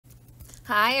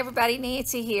Hi everybody,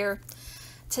 Nancy here.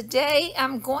 Today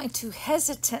I'm going to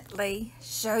hesitantly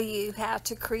show you how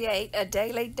to create a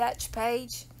daily Dutch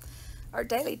page or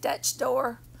daily Dutch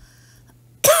door.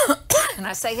 And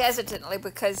I say hesitantly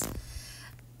because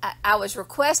I was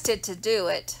requested to do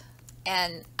it,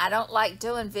 and I don't like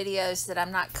doing videos that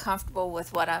I'm not comfortable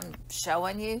with what I'm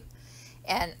showing you.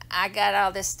 And I got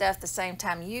all this stuff the same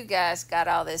time you guys got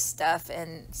all this stuff,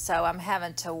 and so I'm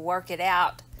having to work it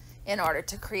out in order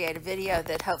to create a video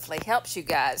that hopefully helps you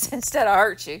guys instead of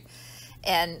hurt you.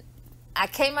 And I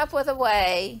came up with a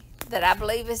way that I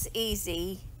believe is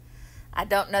easy. I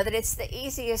don't know that it's the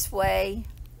easiest way,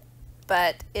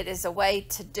 but it is a way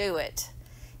to do it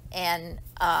and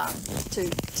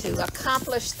to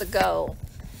accomplish the goal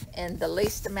in the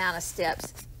least amount of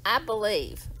steps, I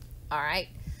believe. All right.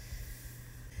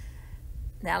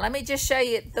 Now let me just show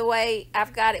you the way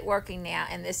I've got it working now,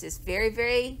 and this is very,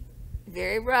 very,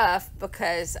 very rough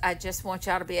because I just want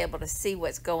y'all to be able to see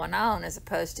what's going on as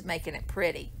opposed to making it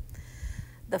pretty.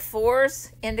 The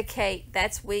 4s indicate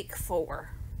that's week 4.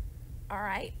 All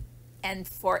right. And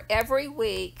for every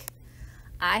week,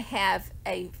 I have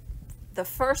the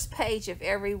first page of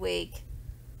every week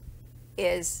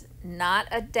is not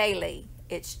a daily.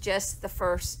 It's just the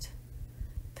first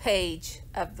page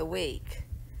of the week.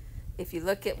 If you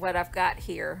look at what I've got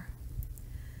here,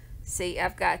 see,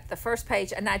 I've got the first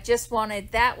page, and I just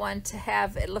wanted that one to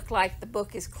have it look like the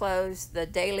book is closed, the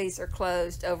dailies are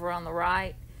closed over on the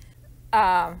right.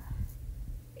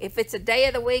 If it's a day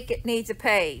of the week, it needs a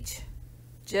page.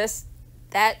 Just,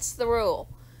 that's the rule.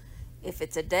 If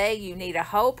it's a day, you need a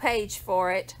whole page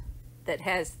for it that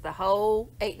has the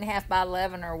whole 8.5 by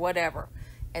 11 or whatever.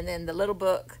 And then the little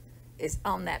book is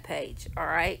on that page, all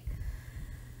right?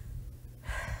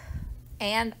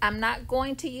 And I'm not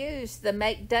going to use the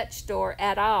Make Dutch Door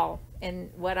at all in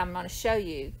what I'm going to show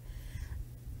you.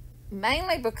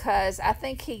 Mainly because I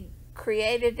think he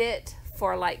created it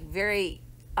for like very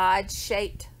odd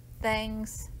shaped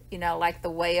things. You know, like the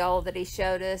whale that he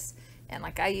showed us. And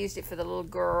like I used it for the little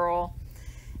girl.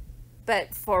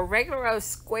 But for regular old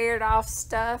squared off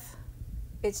stuff,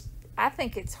 I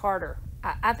think it's harder.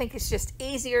 I think it's just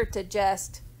easier to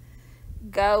just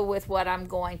go with what I'm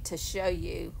going to show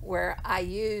you, where I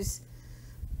use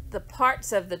the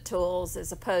parts of the tools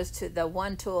as opposed to the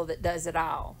one tool that does it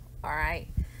all. All right.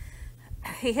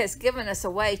 He has given us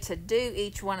a way to do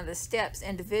each one of the steps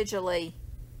individually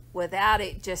without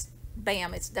it just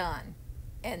bam, it's done.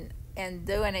 And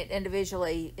doing it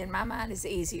individually in my mind is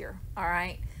easier. All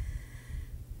right.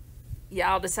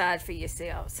 Y'all decide for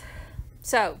yourselves.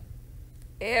 So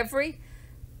every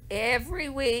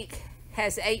week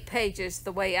has 8 pages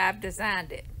the way I've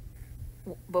designed it.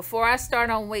 Before I start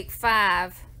on week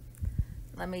 5,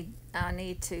 I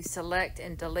need to select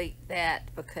and delete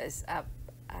that because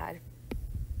I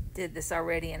did this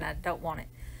already and I don't want it.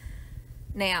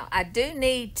 Now I do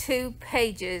need 2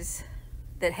 pages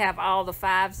that have all the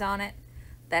 5s on it.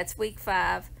 That's week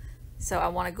 5. So I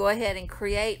want to go ahead and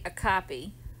create a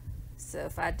copy. So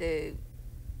if I do,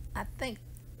 I think,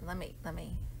 let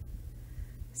me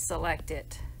select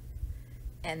it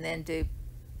and then do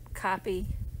copy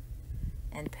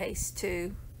and paste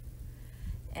to.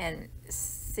 And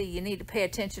see, you need to pay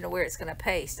attention to where it's going to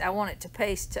paste. I want it to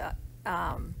paste to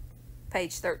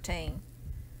page 13,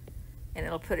 and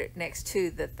it'll put it next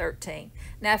to the 13.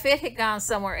 Now if it had gone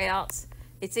somewhere else,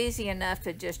 it's easy enough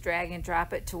to just drag and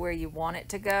drop it to where you want it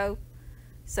to go.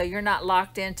 So you're not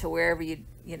locked into wherever you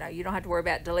don't have to worry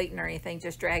about deleting or anything.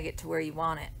 Just drag it to where you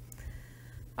want it.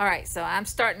 All right, so I'm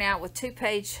starting out with 2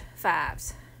 page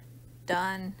 5s.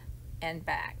 Done and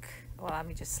back. Well, let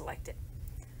me just select it.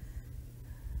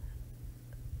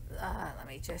 Let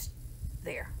me just,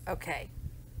 there. Okay.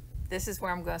 This is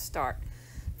where I'm going to start.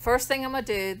 First thing I'm going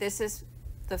to do, this is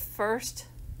the first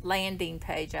landing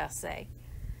page, I'll say.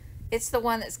 It's the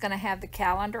one that's going to have the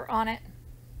calendar on it.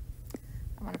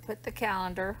 I'm going to put the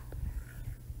calendar,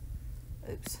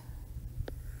 oops,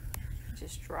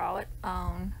 just draw it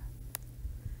on.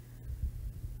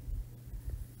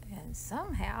 And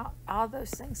somehow all those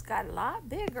things got a lot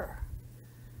bigger.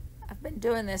 I've been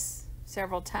doing this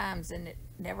several times and it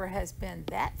never has been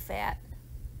that fat.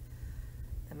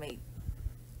 Let me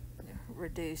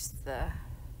reduce the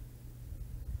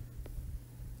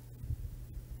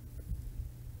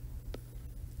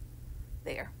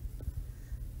there.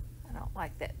 I don't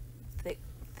like that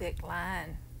thick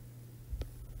line.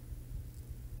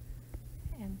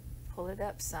 And pull it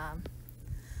up some.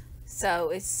 So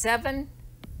it's 7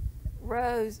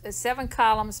 rows, 7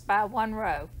 columns by 1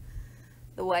 row,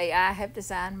 the way I have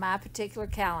designed my particular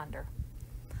calendar.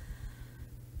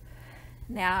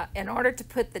 Now, in order to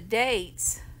put the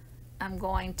dates, I'm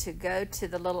going to go to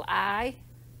the little eye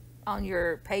on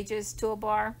your Pages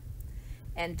toolbar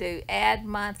and do Add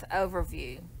Month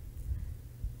Overview.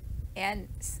 And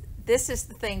this is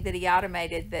the thing that he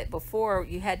automated, that before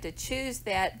you had to choose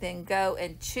that, then go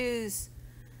and choose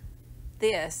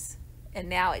this, and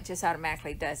now it just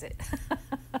automatically does it.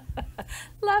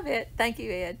 Love it. Thank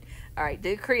you, Ed. All right,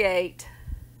 do create,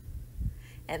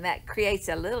 and that creates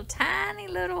a little tiny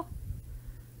little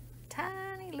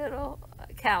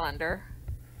calendar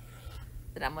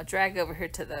that I'm gonna drag over here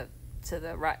to the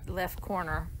right left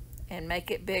corner and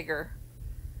make it bigger.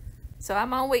 So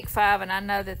I'm on week 5, and I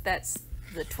know that that's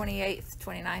the 28th,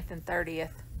 29th, and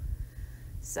 30th.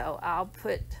 So I'll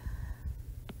put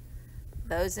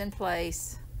those in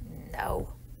place.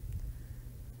 No.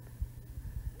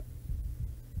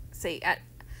 See,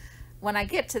 when I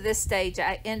get to this stage,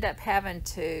 I end up having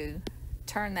to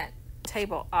turn that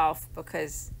table off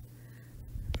because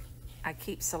I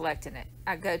keep selecting it.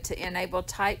 I go to Enable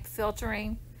Type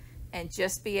Filtering and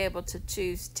just be able to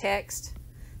choose text.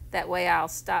 That way I'll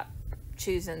stop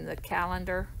choosing the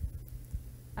calendar.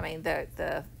 I mean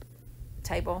the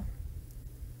table.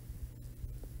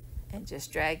 And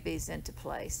just drag these into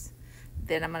place.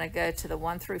 Then I'm going to go to the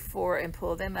 1 through 4 and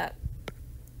pull them up.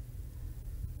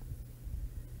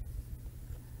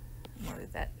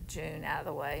 Move that June out of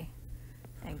the way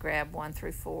and grab 1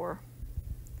 through 4.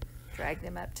 Drag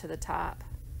them up to the top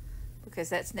because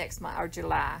that's next month, or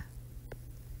July.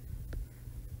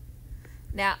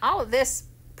 Now all of this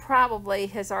probably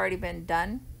has already been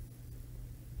done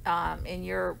in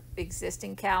your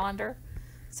existing calendar.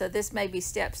 So this may be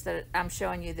steps that I'm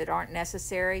showing you that aren't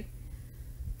necessary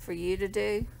for you to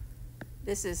do.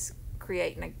 This is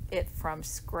creating it from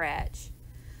scratch.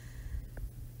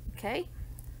 Okay,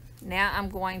 now I'm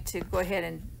going to go ahead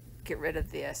and get rid of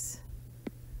this.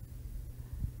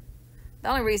 The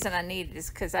only reason I need it is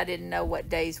because I didn't know what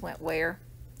days went where,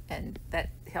 and that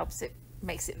helps it,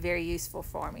 makes it very useful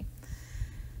for me.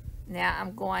 Now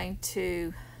I'm going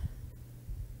to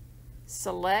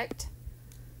select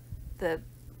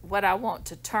what I want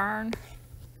to turn.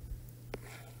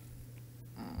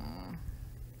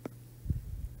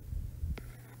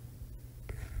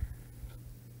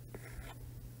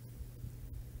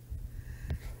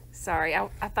 Sorry, I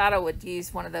thought I would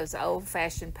use one of those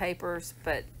old-fashioned papers,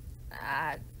 but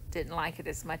I didn't like it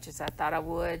as much as I thought I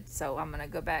would, so I'm going to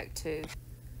go back to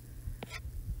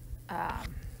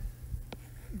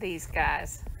these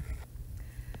guys.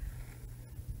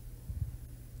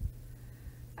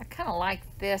 I kind of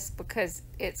like this because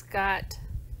it's got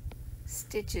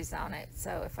stitches on it,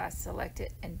 so if I select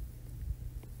it, and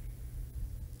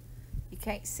you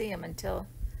can't see them until,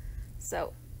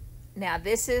 so now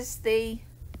this is the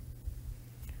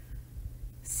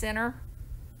center,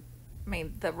 I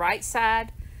mean the right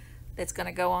side that's going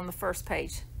to go on the first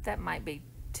page. That might be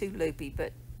too loopy,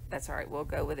 but that's all right, we'll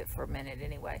go with it for a minute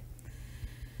anyway.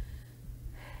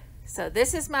 So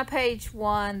this is my page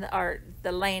 1, or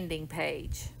the landing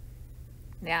page.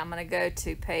 Now I'm going to go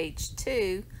to page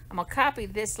 2. I'm going to copy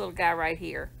this little guy right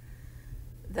here,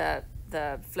 the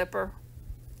flipper,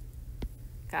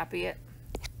 copy it,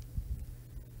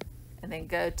 and then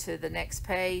go to the next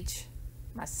page,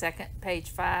 my second, page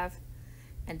 5,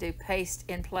 and do paste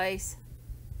in place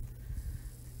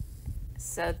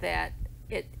so that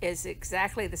it is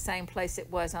exactly the same place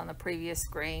it was on the previous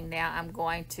screen. Now I'm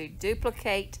going to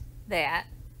duplicate that,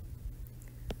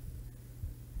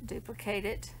 duplicate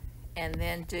it, and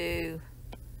then do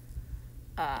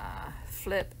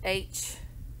flip H.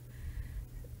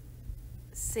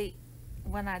 See,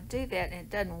 when I do that and it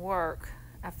doesn't work,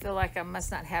 I feel like I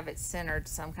must not have it centered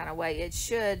some kind of way. It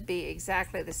should be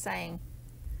exactly the same.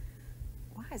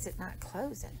 Why is it not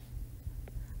closing?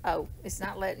 Oh, it's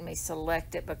not letting me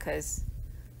select it because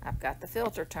I've got the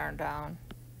filter turned on.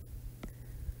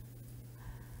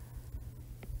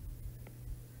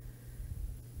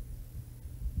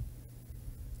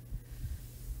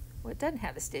 Well, it doesn't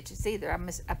have the stitches either.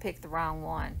 I picked the wrong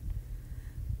one.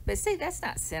 But see, that's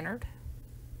not centered.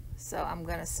 So I'm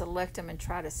going to select them and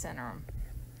try to center them.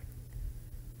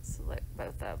 Select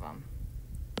both of them.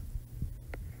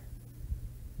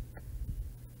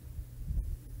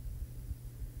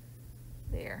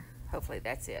 There. Hopefully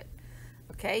that's it.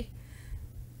 Okay.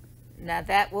 Now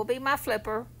that will be my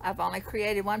flipper. I've only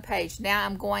created one page. Now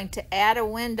I'm going to add a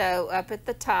window up at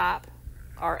the top,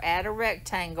 or add a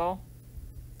rectangle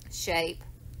shape,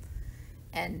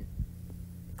 and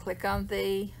click on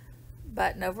the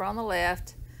button over on the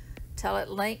left, tell it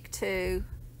link to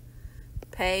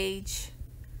page,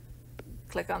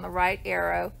 click on the right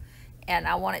arrow, and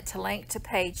I want it to link to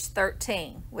page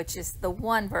 13, which is the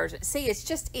 1 version. See, it's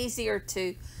just easier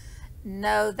to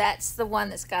No, that's the one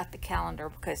that's got the calendar,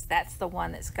 because that's the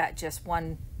one that's got just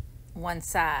one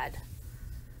side.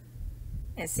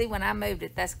 And see, when I moved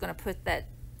it, that's going to put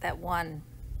that one,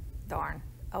 darn,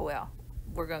 oh well,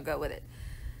 we're going to go with it.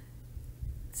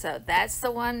 So that's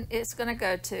the one it's going to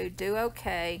go to. Do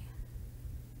okay.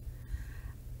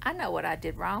 I know what I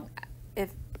did wrong. If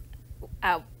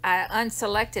I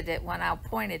unselected it when I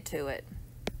pointed to it.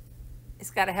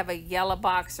 It's got to have a yellow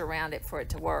box around it for it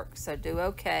to work. So do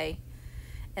okay.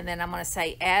 And then I'm going to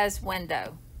say as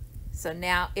window. So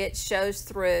now it shows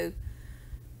through,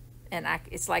 and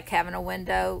it's like having a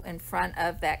window in front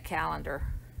of that calendar.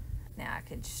 Now I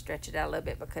can just stretch it out a little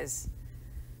bit because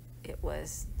it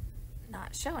was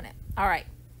not showing it. All right.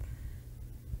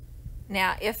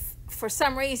 Now if for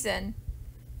some reason,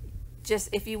 just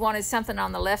if you wanted something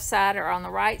on the left side or on the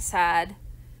right side,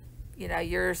 you know,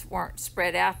 yours weren't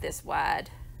spread out this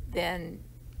wide, then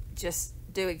just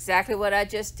do exactly what I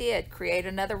just did. Create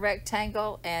another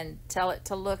rectangle and tell it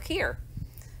to look here,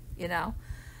 you know.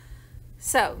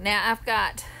 So now I've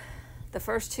got the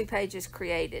first 2 pages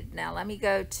created. Now let me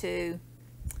go to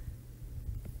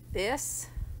this.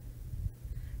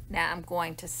 Now I'm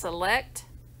going to select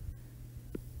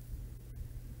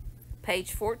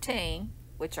page 14,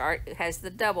 which has the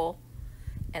double,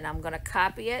 and I'm going to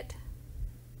copy it,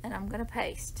 and I'm going to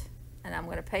paste. And I'm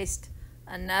going to paste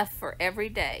enough for every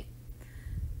day.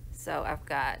 So I've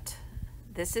got,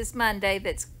 this is Monday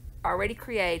that's already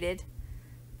created.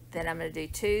 Then I'm going to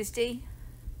do Tuesday.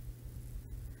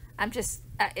 I'm just,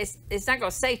 it's not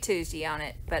going to say Tuesday on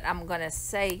it, but I'm going to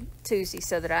say Tuesday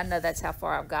so that I know that's how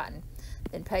far I've gotten.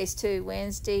 Then paste to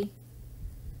Wednesday,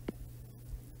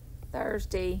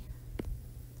 Thursday,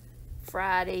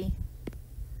 Friday,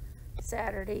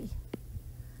 Saturday,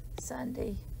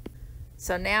 Sunday.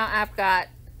 So now I've got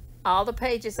all the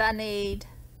pages I need.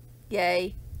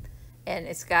 Yay. And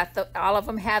it's got all of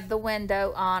them have the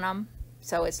window on them.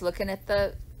 So it's looking at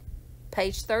the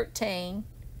page 13.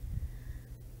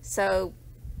 So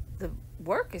the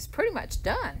work is pretty much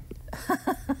done.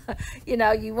 You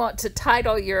know, you want to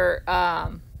title your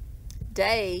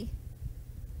day.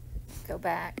 Go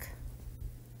back.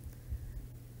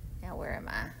 Now where am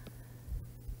I?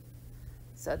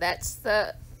 So that's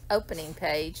the opening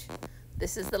page.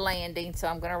 This is the landing, so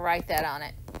I'm going to write that on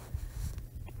it.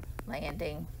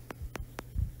 Landing.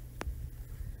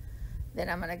 Then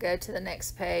I'm going to go to the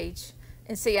next page.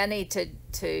 And see, I need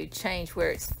to change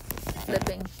where it's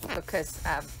flipping because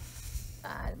I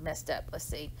messed up. Let's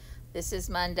see. This is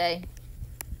Monday.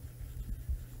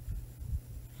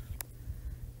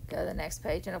 Go to the next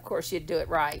page. And of course, you'd do it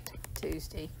right.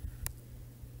 Tuesday.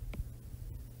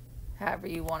 However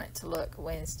you want it to look.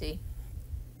 Wednesday.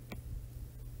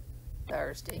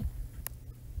 Thursday.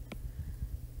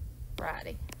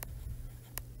 Friday.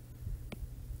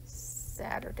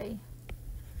 Saturday.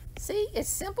 See, it's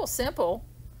simple, simple.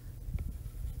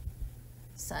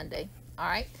 Sunday. All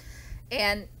right.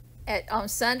 And on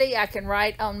Sunday, I can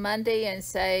write on Monday and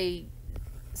say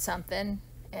something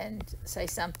and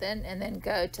then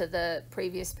go to the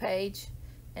previous page.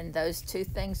 And those 2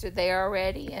 things are there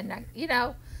already. And, you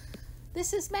know,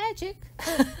 this is magic.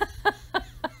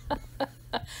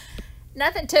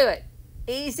 Nothing to it.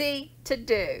 Easy to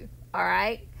do. All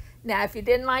right. Now, if you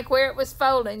didn't like where it was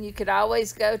folding, you could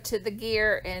always go to the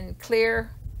gear and clear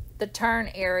the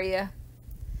turn area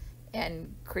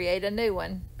and create a new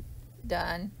one.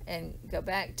 Done. And go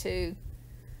back to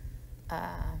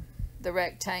the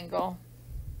rectangle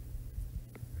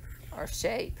or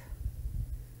shape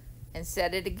and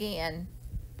set it again.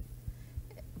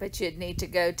 But you'd need to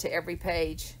go to every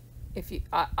page if you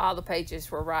all the pages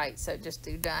were right. So just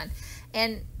do done.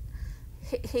 And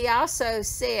he also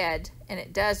said, and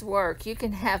it does work, you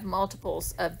can have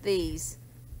multiples of these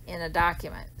in a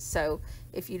document. So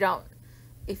if you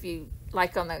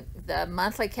like on the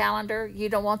monthly calendar, you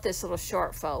don't want this little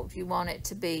short fold. You want it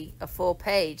to be a full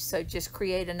page. So just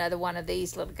create another one of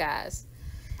these little guys.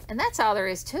 And that's all there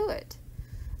is to it.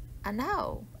 I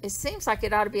know. It seems like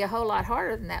it ought to be a whole lot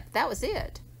harder than that, but that was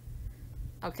it.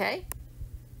 Okay?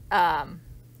 And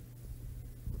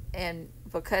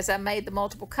because I made the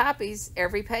multiple copies,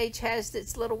 every page has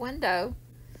its little window.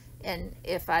 And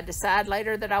if I decide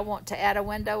later that I want to add a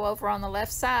window over on the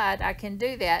left side, I can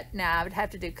do that. Now, I would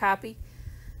have to do copy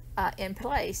in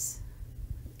place.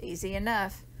 Easy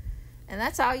enough. And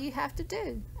that's all you have to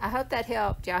do. I hope that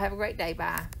helped. Y'all have a great day.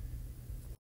 Bye.